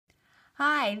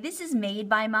Hi, this is Made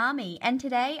by Mommy, and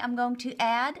today I'm going to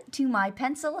add to my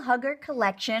pencil hugger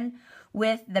collection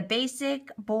with the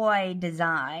basic boy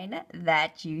design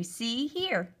that you see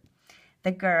here.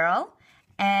 The girl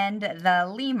and the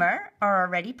lemur are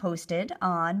already posted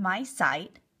on my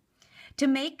site. To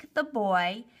make the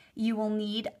boy, you will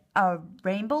need a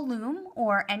rainbow loom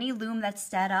or any loom that's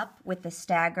set up with the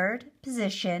staggered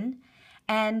position,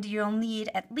 and you'll need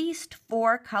at least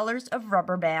 4 colors of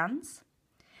rubber bands.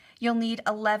 You'll need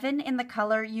 11 in the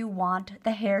color you want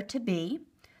the hair to be,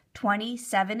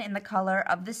 27 in the color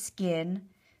of the skin,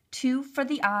 2 for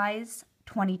the eyes,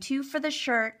 22 for the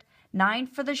shirt, 9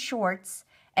 for the shorts,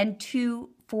 and 2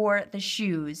 for the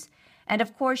shoes. And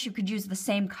of course, you could use the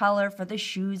same color for the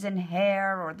shoes and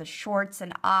hair or the shorts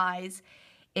and eyes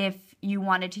if you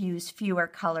wanted to use fewer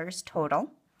colors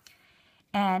total.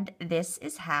 And this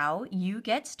is how you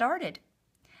get started.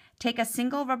 Take a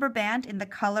single rubber band in the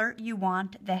color you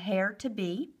want the hair to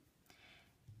be.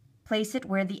 Place it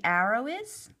where the arrow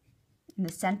is, in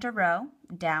the center row,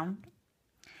 down.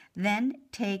 Then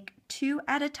take 2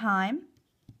 at a time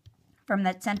from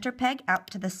that center peg out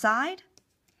to the side,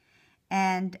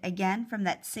 and again from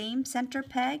that same center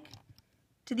peg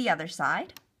to the other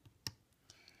side.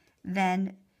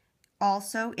 Then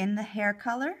also in the hair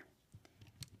color,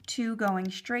 2 going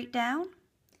straight down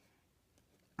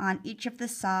on each of the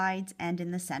sides and in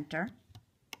the center.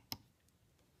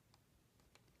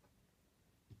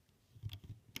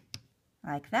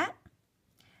 Like that.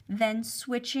 Then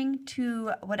switching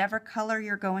to whatever color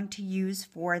you're going to use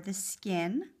for the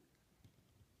skin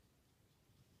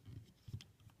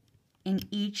in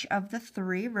each of the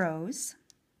 3 rows,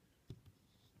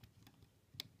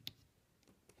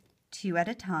 2 at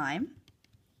a time.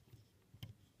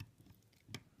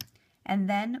 And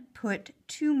then put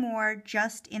 2 more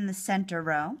just in the center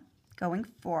row, going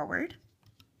forward.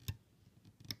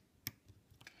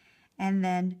 And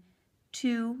then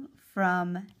 2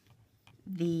 from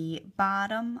the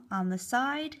bottom on the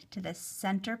side to the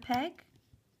center peg.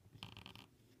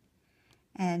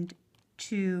 And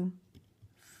 2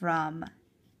 from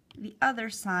the other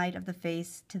side of the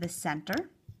face to the center.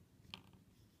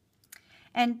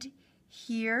 And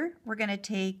here we're going to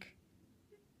take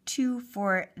 2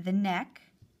 for the neck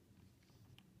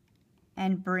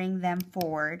and bring them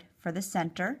forward for the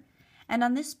center. And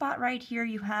on this spot right here,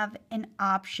 you have an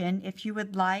option if you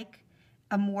would like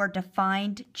a more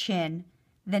defined chin,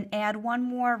 then add 1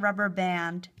 more rubber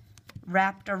band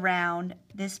wrapped around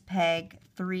this peg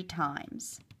 3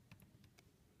 times.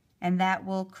 And that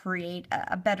will create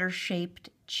a better shaped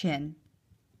chin.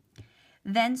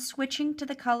 Then switching to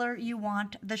the color you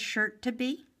want the shirt to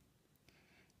be,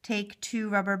 take 2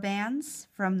 rubber bands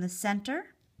from the center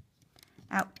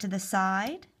out to the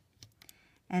side,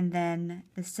 and then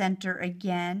the center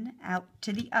again out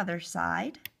to the other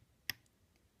side,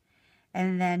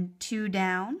 and then 2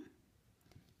 down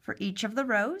for each of the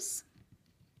rows.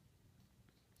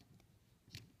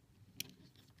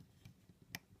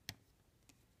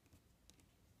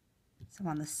 So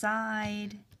on the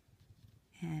side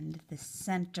and the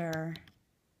center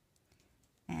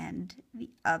and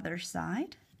the other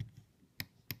side.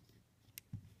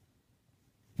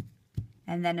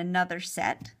 And then another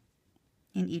set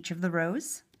in each of the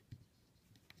rows,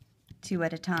 2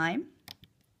 at a time,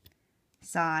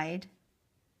 side,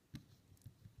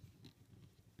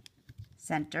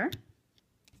 center,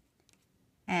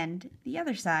 and the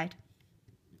other side,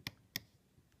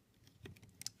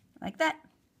 like that.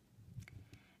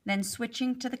 Then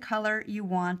switching to the color you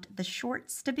want the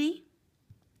shorts to be,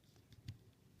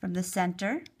 from the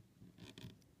center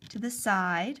to the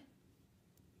side,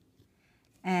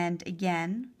 and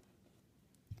again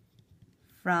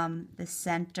from the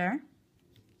center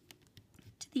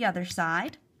to the other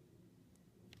side.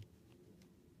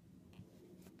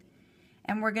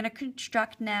 And we're going to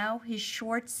construct now his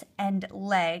shorts and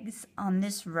legs on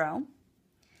this row.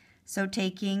 So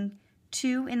taking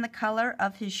 2 in the color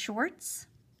of his shorts,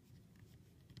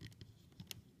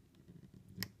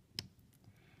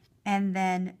 and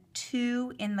then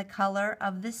 2 in the color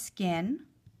of the skin,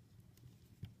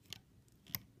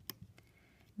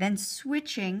 then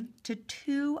switching to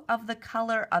 2 of the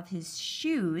color of his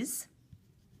shoes,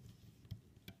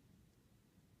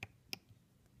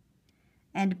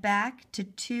 and back to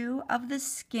 2 of the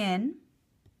skin,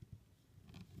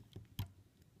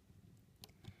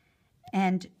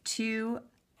 and 2,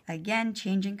 again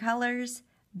changing colors,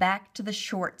 back to the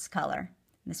shorts color.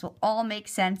 This will all make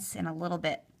sense in a little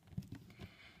bit.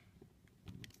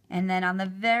 And then on the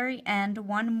very end,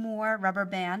 1 more rubber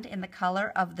band in the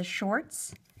color of the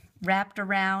shorts, wrapped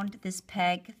around this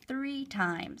peg 3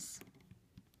 times.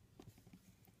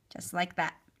 just like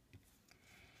that.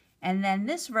 And then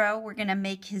this row, we're going to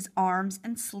make his arms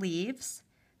and sleeves.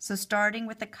 So starting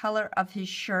with the color of his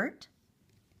shirt,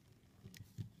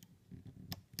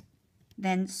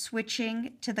 then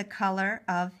switching to the color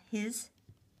of his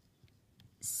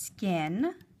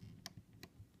skin.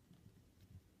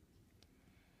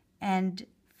 And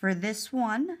for this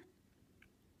one,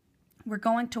 we're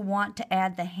going to want to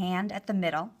add the hand at the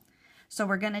middle. So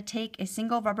we're going to take a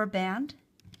single rubber band,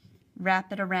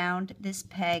 wrap it around this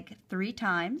peg 3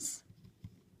 times,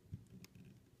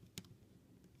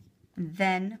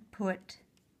 then put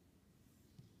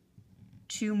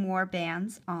 2 more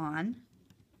bands on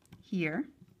here.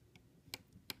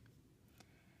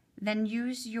 Then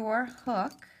use your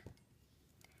hook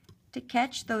to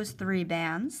catch those 3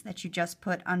 bands that you just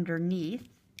put underneath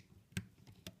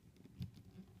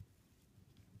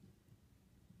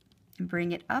and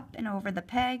bring it up and over the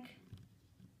peg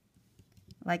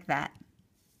like that.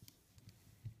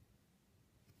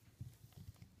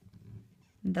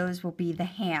 Those will be the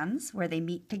hands where they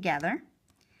meet together.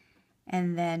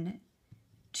 And then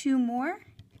 2 more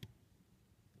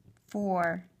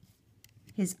for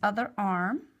his other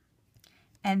arm,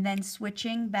 and then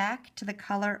switching back to the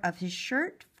color of his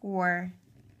shirt for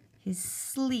his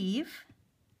sleeve,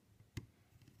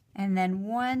 and then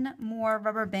 1 more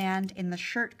rubber band in the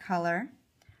shirt color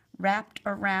wrapped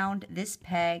around this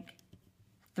peg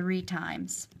 3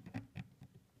 times.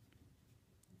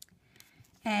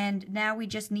 And now we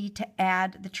just need to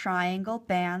add the triangle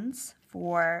bands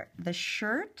for the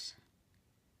shirt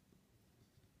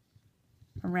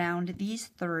around these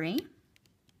 3,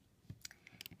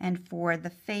 and for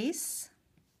the face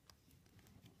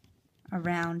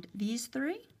around these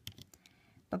 3.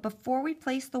 But before we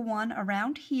place the one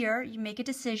around here, you make a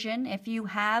decision. If you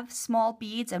have small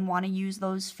beads and want to use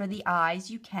those for the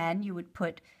eyes, you can. You would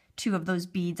put 2 of those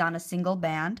beads on a single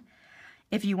band.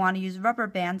 If you want to use rubber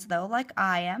bands though, like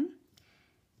I am,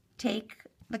 take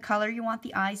the color you want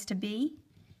the eyes to be,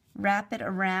 wrap it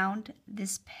around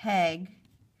this peg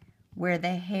where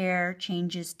the hair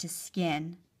changes to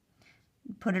skin.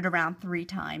 Put it around 3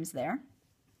 times there.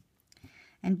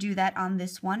 And do that on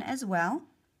this one as well.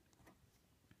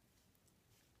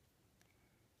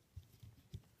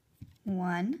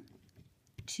 1,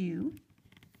 2,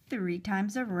 3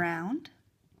 times around,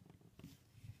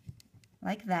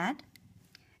 like that.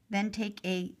 Then take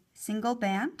a single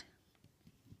band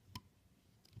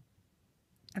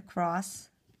across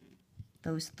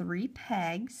those 3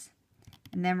 pegs,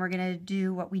 and then we're going to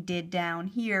do what we did down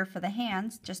here for the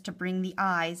hands, just to bring the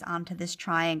eyes onto this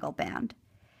triangle band.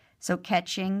 So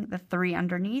catching the 3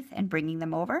 underneath and bringing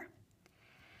them over.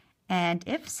 And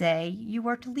if, say, you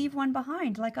were to leave one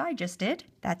behind like I just did,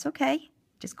 that's okay.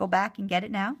 Just go back and get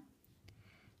it now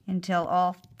until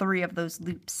all 3 of those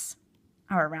loops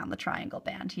are around the triangle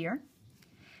band here.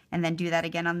 And then do that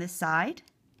again on this side.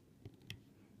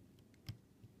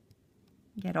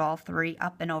 Get all 3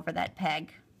 up and over that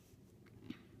peg.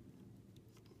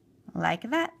 Like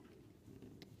that.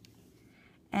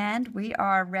 And we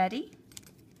are ready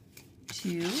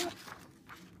to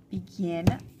begin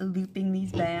looping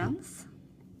these bands,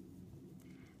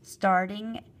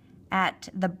 starting at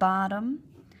the bottom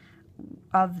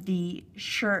of the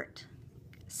shirt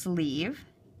sleeve.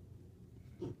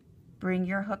 Bring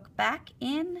your hook back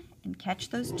in and catch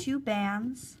those 2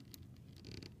 bands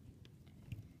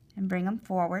and bring them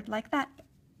forward like that.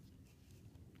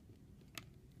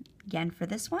 Again for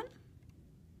this one,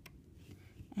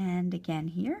 and again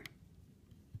here.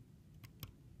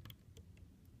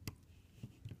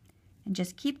 And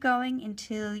just keep going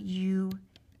until you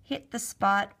hit the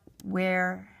spot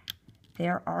where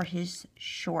there are his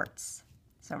shorts.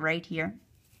 So right here.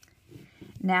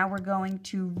 Now we're going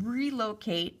to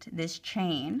relocate this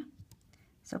chain.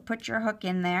 So put your hook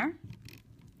in there,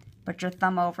 put your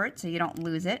thumb over it so you don't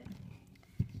lose it,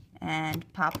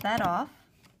 and pop that off.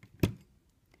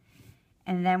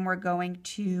 And then we're going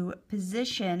to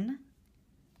position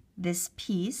this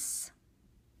piece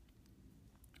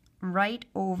right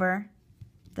over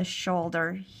the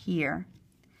shoulder here.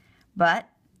 But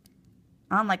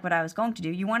unlike what I was going to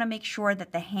do, you want to make sure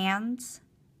that the hands,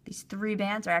 these 3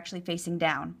 bands, are actually facing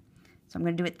down. So I'm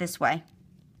going to do it this way.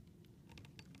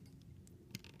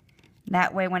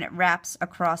 That way when it wraps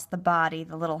across the body,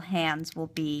 the little hands will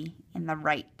be in the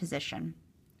right position.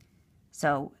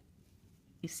 So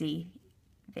you see,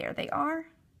 there they are.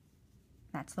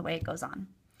 That's the way it goes on.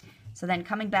 So then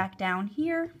coming back down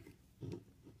here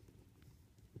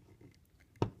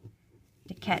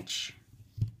to catch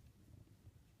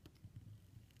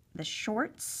the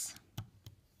shorts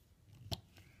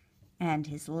and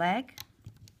his leg.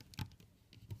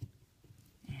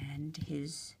 and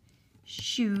his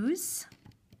shoes,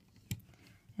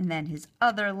 and then his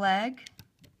other leg,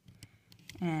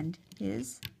 and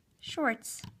his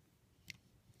shorts.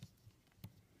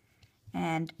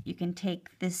 And you can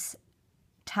take this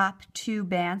top two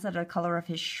bands that are the color of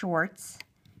his shorts,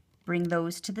 bring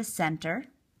those to the center,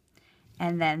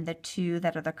 and then the two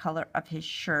that are the color of his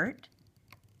shirt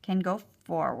can go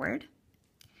forward.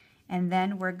 And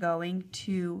then we're going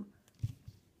to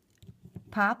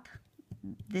pop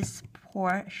this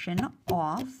portion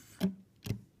off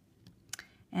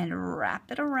and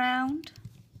wrap it around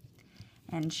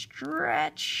and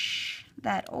stretch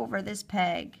that over this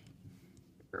peg.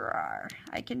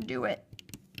 I can do it.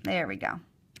 There we go.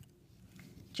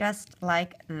 Just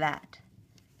like that.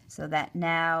 So that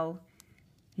now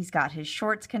he's got his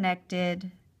shorts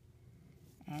connected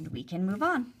and we can move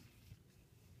on.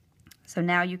 So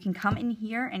now you can come in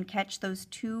here and catch those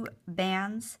two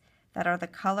bands that are the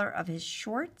color of his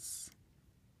shorts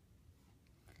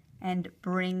and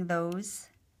bring those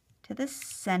to the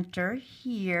center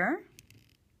here.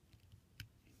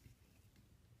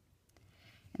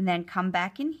 And then come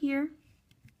back in here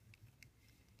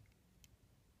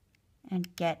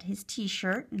and get his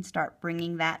t-shirt and start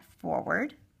bringing that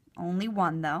forward. Only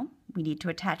one though. We need to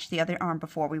attach the other arm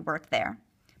before we work there.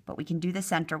 But we can do the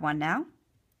center one now.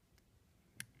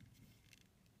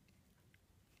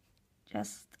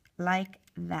 Just like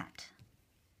that.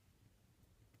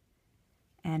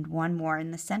 And one more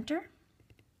in the center.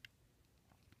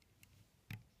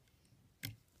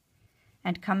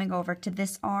 And coming over to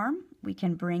this arm, we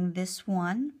can bring this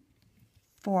one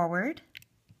forward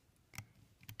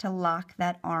to lock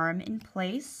that arm in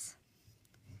place.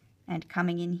 And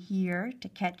coming in here to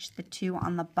catch the two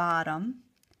on the bottom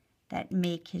that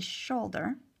make his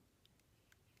shoulder.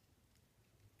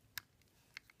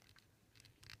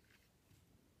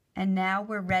 And now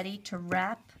we're ready to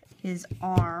wrap his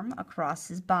arm across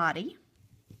his body,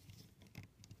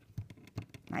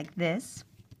 like this,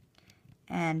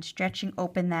 and stretching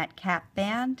open that cap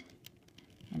band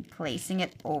and placing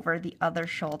it over the other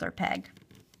shoulder peg,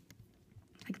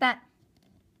 like that.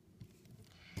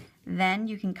 Then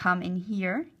you can come in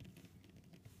here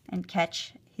and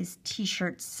catch his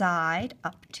t-shirt side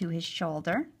up to his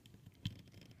shoulder,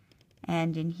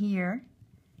 and in here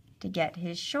to get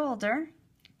his shoulder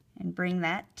and bring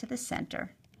that to the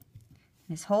center.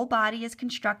 His whole body is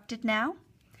constructed now.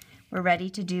 We're ready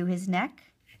to do his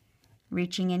neck.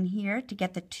 Reaching in here to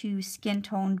get the two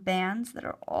skin-toned bands that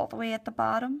are all the way at the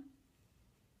bottom.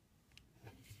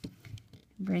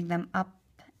 Bring them up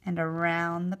and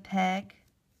around the peg,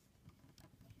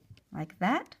 like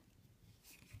that.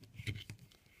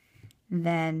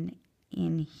 Then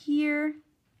in here,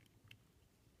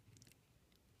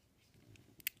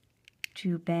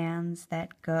 two bands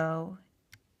that go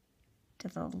to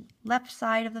the left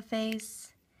side of the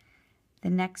face. The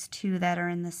next two that are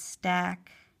in the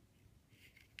stack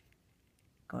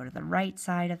go to the right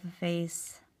side of the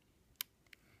face.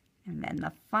 And then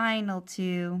the final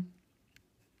two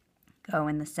go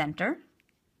in the center.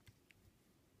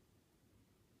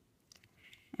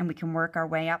 And we can work our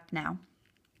way up now.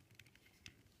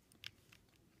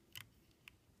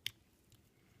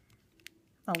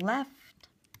 The left,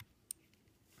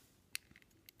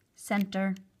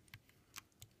 center,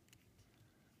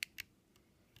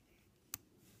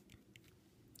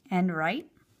 and right.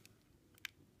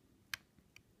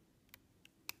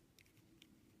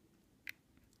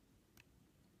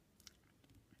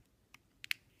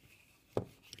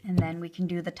 And then we can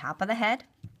do the top of the head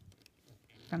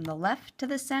from the left to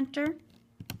the center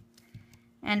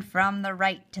and from the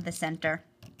right to the center.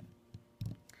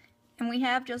 And we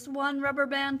have just one rubber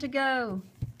band to go.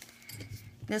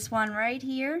 This one right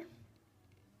here.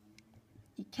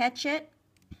 You catch it,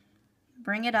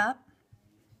 bring it up,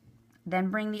 then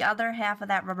bring the other half of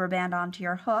that rubber band onto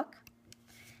your hook.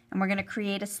 And we're going to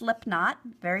create a slip knot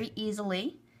very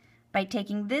easily by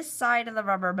taking this side of the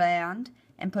rubber band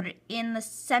and put it in the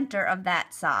center of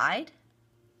that side,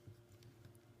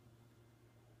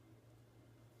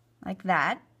 like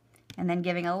that, and then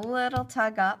giving a little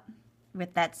tug up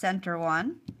with that center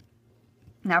one.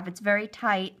 Now if it's very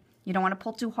tight, you don't want to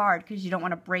pull too hard because you don't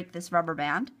want to break this rubber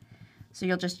band. So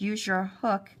you'll just use your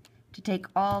hook to take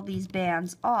all these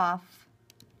bands off,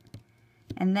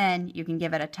 and then you can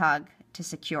give it a tug to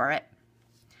secure it.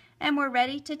 And we're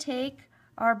ready to take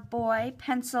our boy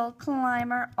pencil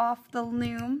climber off the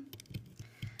loom.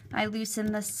 I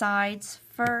loosen the sides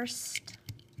first,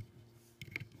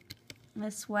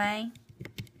 this way,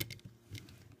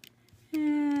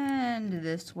 and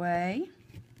this way.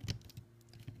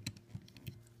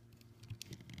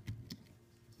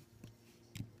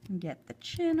 Get the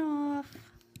chin off.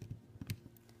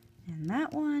 And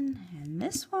that one, and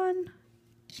this one.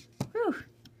 Whew.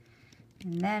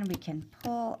 And then we can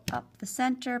pull up the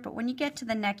center, but when you get to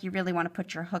the neck, you really want to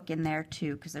put your hook in there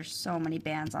too, because there's so many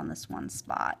bands on this one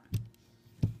spot.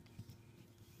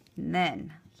 And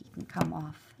then he can come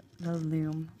off the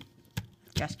loom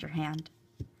with just your hand.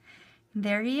 And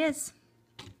there he is.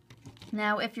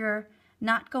 Now, if you're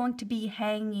not going to be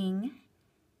hanging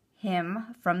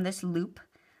him from this loop,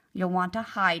 you'll want to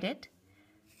hide it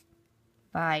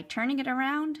by turning it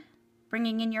around,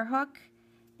 bringing in your hook,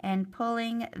 and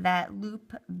pulling that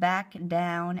loop back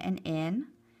down and in.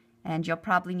 And you'll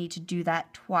probably need to do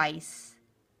that twice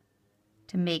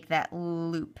to make that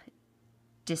loop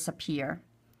disappear.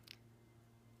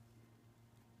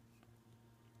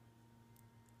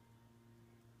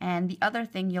 And the other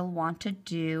thing you'll want to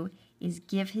do is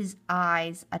give his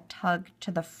eyes a tug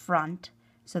to the front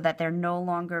so that they're no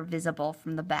longer visible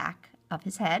from the back of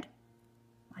his head,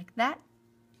 like that.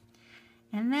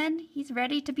 And then he's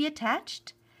ready to be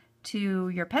attached to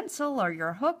your pencil or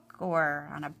your hook or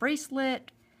on a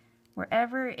bracelet,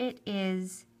 wherever it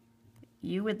is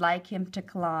you would like him to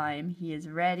climb. He is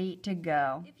ready to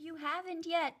go. If you haven't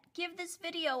yet, give this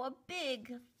video a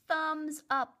big thumbs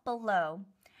up below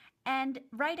and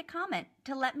write a comment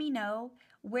to let me know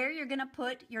where you're going to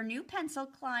put your new pencil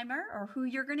climber or who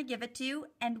you're going to give it to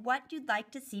and what you'd like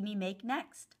to see me make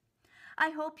next. I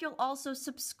hope you'll also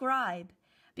subscribe,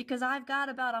 because I've got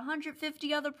about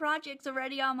 150 other projects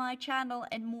already on my channel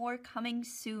and more coming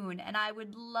soon, and I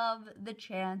would love the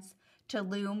chance to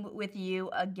loom with you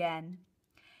again.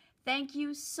 Thank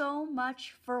you so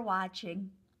much for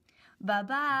watching.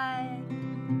 Bye-bye.